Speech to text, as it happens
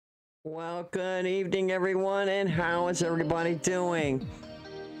Well, good evening, everyone, and how is everybody doing?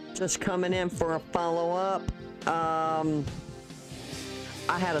 Just coming in for a follow-up. I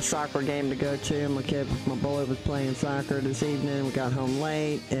had a soccer game to go to. My boy was playing soccer this evening. We got home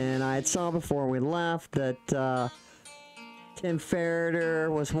late, and I had saw before we left that Tim Ferriter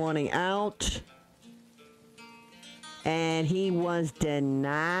was wanting out, and he was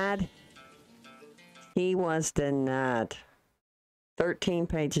denied. He was denied. 13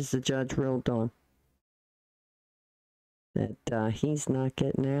 pages the judge ruled on that he's not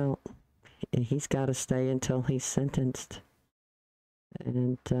getting out. He's got to stay until he's sentenced.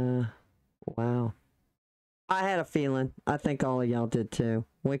 And wow. I had a feeling. I think all of y'all did too.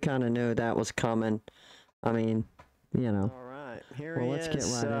 We kind of knew that was coming. I mean, you know. All right, here he is.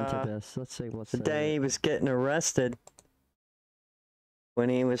 Let's get right into this. Let's see what's the day he was getting arrested when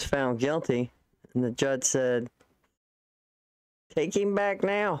he was found guilty, and the judge said, "Take him back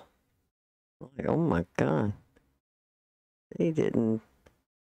now." Like, oh my God. He didn't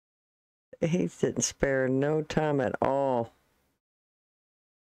spare no time at all.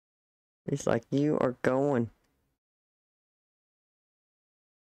 He's like, "You are going."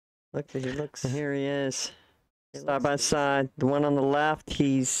 Look, he looks. And here he is, side by side. The one on the left,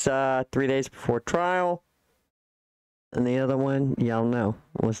 he's 3 days before trial. And the other one, y'all know,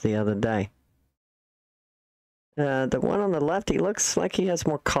 was the other day. The one on the left, he looks like he has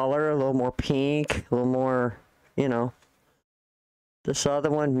more color, a little more pink, a little more, you know. This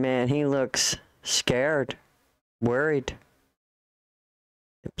other one, man, he looks scared, worried.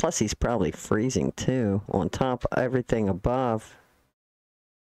 Plus, he's probably freezing too, on top of everything above.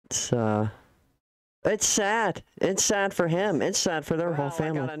 It's sad. It's sad for him. It's sad for their whole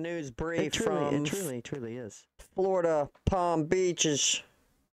family. I got a news brief from it truly is. Florida Palm Beaches,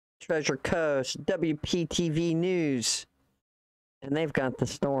 Treasure Coast, WPTV News, and they've got the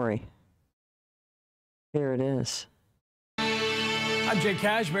story. Here it is. I'm Jay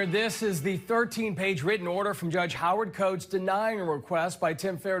Cashmere. This is the 13-page written order from Judge Howard Coates denying a request by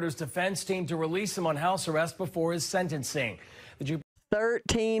Tim Ferriter's defense team to release him on house arrest before his sentencing.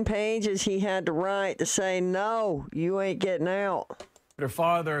 13 pages he had to write to say, no, you ain't getting out. Her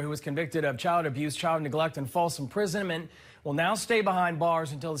father, who was convicted of child abuse, child neglect, and false imprisonment, will now stay behind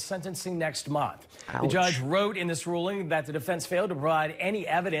bars until the sentencing next month. Ouch. The judge wrote in this ruling that the defense failed to provide any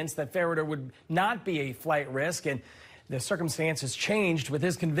evidence that Ferriter would not be a flight risk, and the circumstances changed with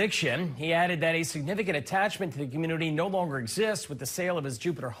his conviction. He added that a significant attachment to the community no longer exists with the sale of his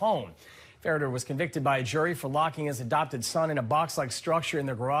Jupiter home. Ferriter was convicted by a jury for locking his adopted son in a box-like structure in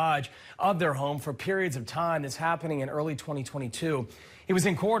the garage of their home for periods of time. That's happening in early 2022. He was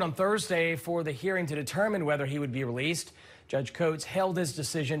in court on Thursday for the hearing to determine whether he would be released. Judge Coates held his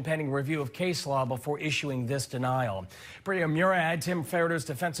decision pending review of case law before issuing this denial. Priya Murad, Tim Ferriter's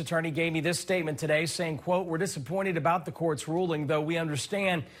defense attorney, gave me this statement today saying, quote, "We're disappointed about the court's ruling, though we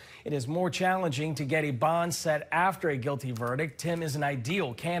understand it is more challenging to get a bond set after a guilty verdict. Tim is an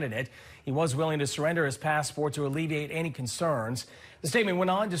ideal candidate. He was willing to surrender his passport to alleviate any concerns." The statement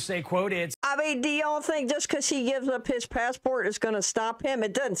went on to say, quote, I mean, do y'all think just because he gives up his passport is going to stop him?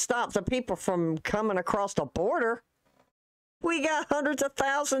 It doesn't stop the people from coming across the border. We got hundreds of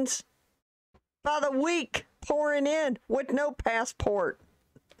thousands by the week pouring in with no passport.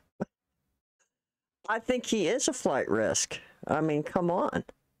 I think he is a flight risk. I mean, come on.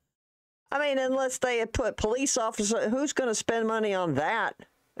 I mean, unless they had put police officer, who's going to spend money on that?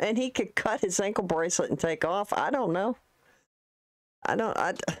 And he could cut his ankle bracelet and take off. I don't know.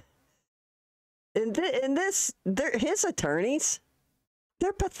 His attorneys,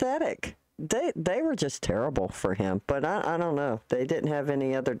 they're pathetic. They were just terrible for him, but I don't know. They didn't have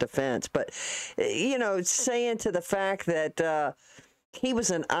any other defense. But, you know, saying to the fact that he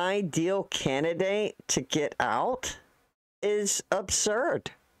was an ideal candidate to get out is absurd.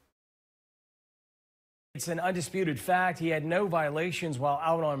 It's an undisputed fact. He had no violations while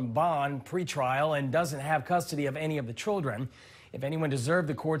out on bond pre-trial and doesn't have custody of any of the children. If anyone deserved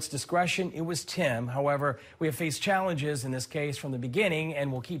the court's discretion, it was Tim. However, we have faced challenges in this case from the beginning and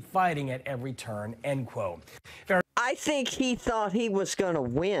will keep fighting at every turn, end quote. I think he thought he was going to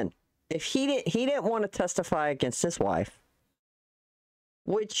win. If he didn't want to testify against his wife,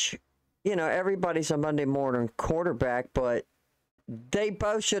 which, you know, everybody's a Monday morning quarterback, but they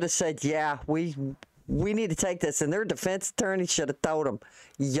both should have said, yeah, we need to take this. And their defense attorney should have told them,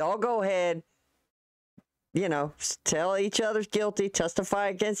 y'all go ahead, you know, tell each other's guilty, testify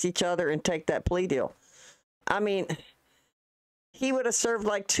against each other, and take that plea deal. I mean, he would have served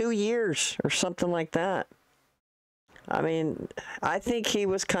like 2 years or something like that. I mean, I think he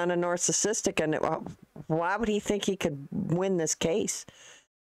was kind of narcissistic, and why would he think he could win this case?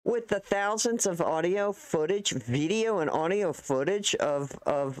 with the thousands of audio footage, video and audio footage of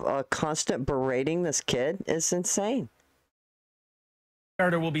constant berating this kid is insane.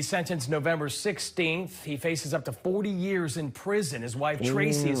 Ferriter will be sentenced November 16th. He faces up to 40 years in prison. His wife,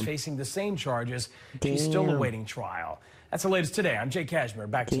 Tracy, is facing the same charges. She's still awaiting trial. That's the latest today. I'm Jay Cashmere.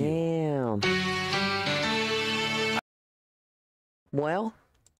 Back to you. Well,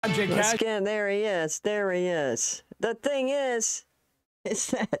 I'm Jay Cashmere. Again, there he is. There he is. The thing is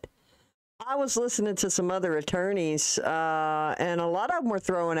that I was listening to some other attorneys, and a lot of them were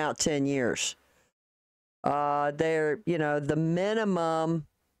throwing out 10 years. They're, the minimum,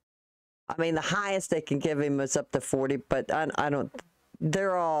 I mean, the highest they can give him is up to 40, but I don't,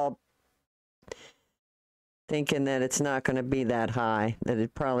 they're all thinking that it's not going to be that high, that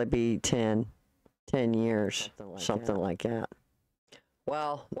it'd probably be 10 years, something like that.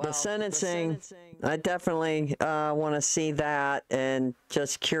 Well, the sentencing, I definitely want to see that, and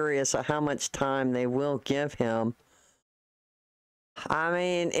just curious of how much time they will give him. I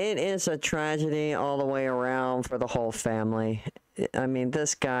mean, it is a tragedy all the way around for the whole family. I mean,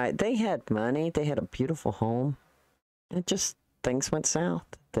 this guy, they had money, they had a beautiful home, and just things went south.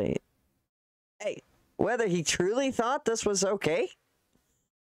 Hey, whether he truly thought this was okay,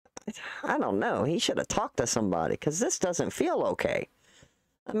 I don't know. He should have talked to somebody, because this doesn't feel okay.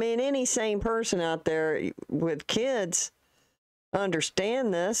 I mean, any sane person out there with kids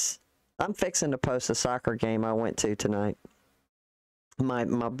understand this. I'm fixing to post a soccer game I went to tonight. My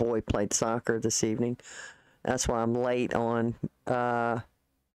boy played soccer this evening. That's why I'm late on the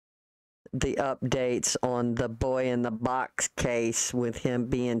updates on the boy in the box case with him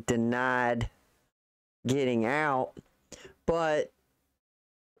being denied getting out. But,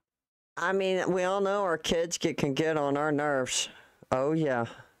 I mean, we all know our kids can get on our nerves. Oh, yeah,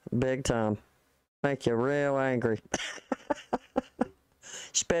 big time. Make you real angry.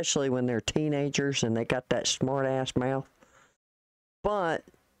 Especially when they're teenagers and they got that smart-ass mouth. But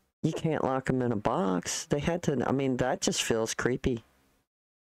you can't lock them in a box. They had to, I mean, that just feels creepy.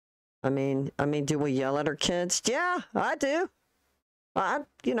 I mean, do we yell at our kids? Yeah, I do.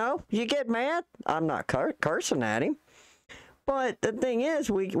 You get mad. I'm not cursing at him. But the thing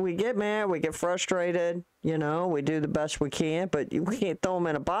is, we get mad, we get frustrated, we do the best we can, but we can't throw him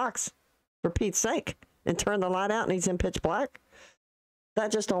in a box, for Pete's sake, and turn the light out and he's in pitch black.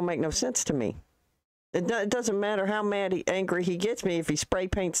 That just don't make no sense to me. It doesn't matter how angry he gets me if he spray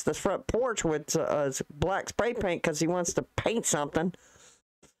paints the front porch with black spray paint because he wants to paint something.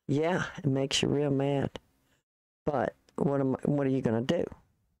 Yeah, it makes you real mad. But what are you going to do?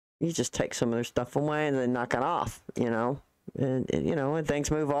 You just take some of their stuff away and then knock it off, And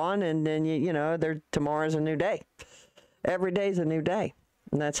things move on, and then tomorrow's a new day. Every day's a new day,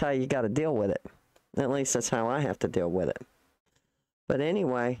 and that's how you got to deal with it. At least that's how I have to deal with it. But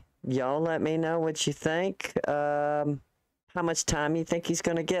anyway, y'all let me know what you think. How much time you think he's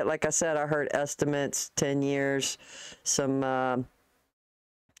going to get? Like I said, I heard estimates 10 years. Some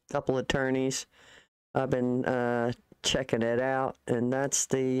couple attorneys. I've been checking it out, and that's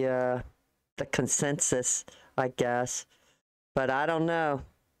the consensus, I guess. But I don't know.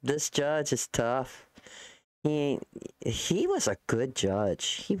 This judge is tough. He was a good judge.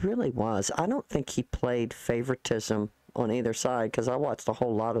 He really was. I don't think he played favoritism on either side, because I watched a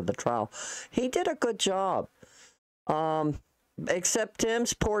whole lot of the trial. He did a good job. Except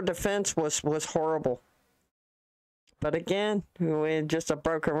Tim's poor defense was horrible. But again, just a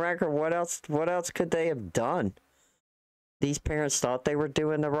broken record. What else could they have done? These parents thought they were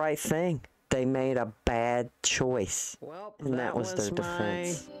doing the right thing. They made a bad choice. Well, and that was their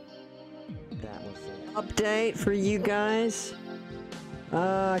defense. That was it. Update for you guys.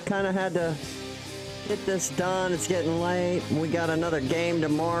 I kind of had to get this done. It's getting late. We got another game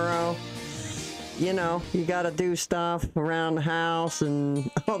tomorrow. You got to do stuff around the house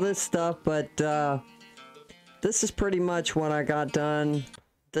and all this stuff. But this is pretty much what I got done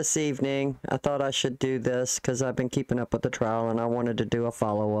this evening. I thought I should do this because I've been keeping up with the trial, and I wanted to do a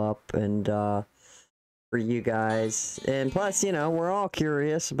follow-up and for you guys. And plus, we're all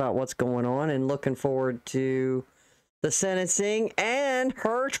curious about what's going on and looking forward to the sentencing and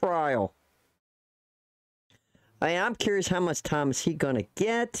her trial. I'm curious how much time is he going to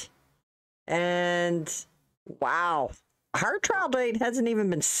get. And, wow, her trial date hasn't even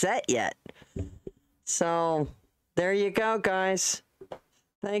been set yet. So, there you go, guys.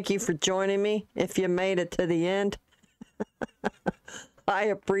 Thank you for joining me, if you made it to the end. I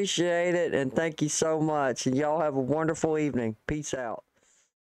appreciate it, and thank you so much. And y'all have a wonderful evening. Peace out.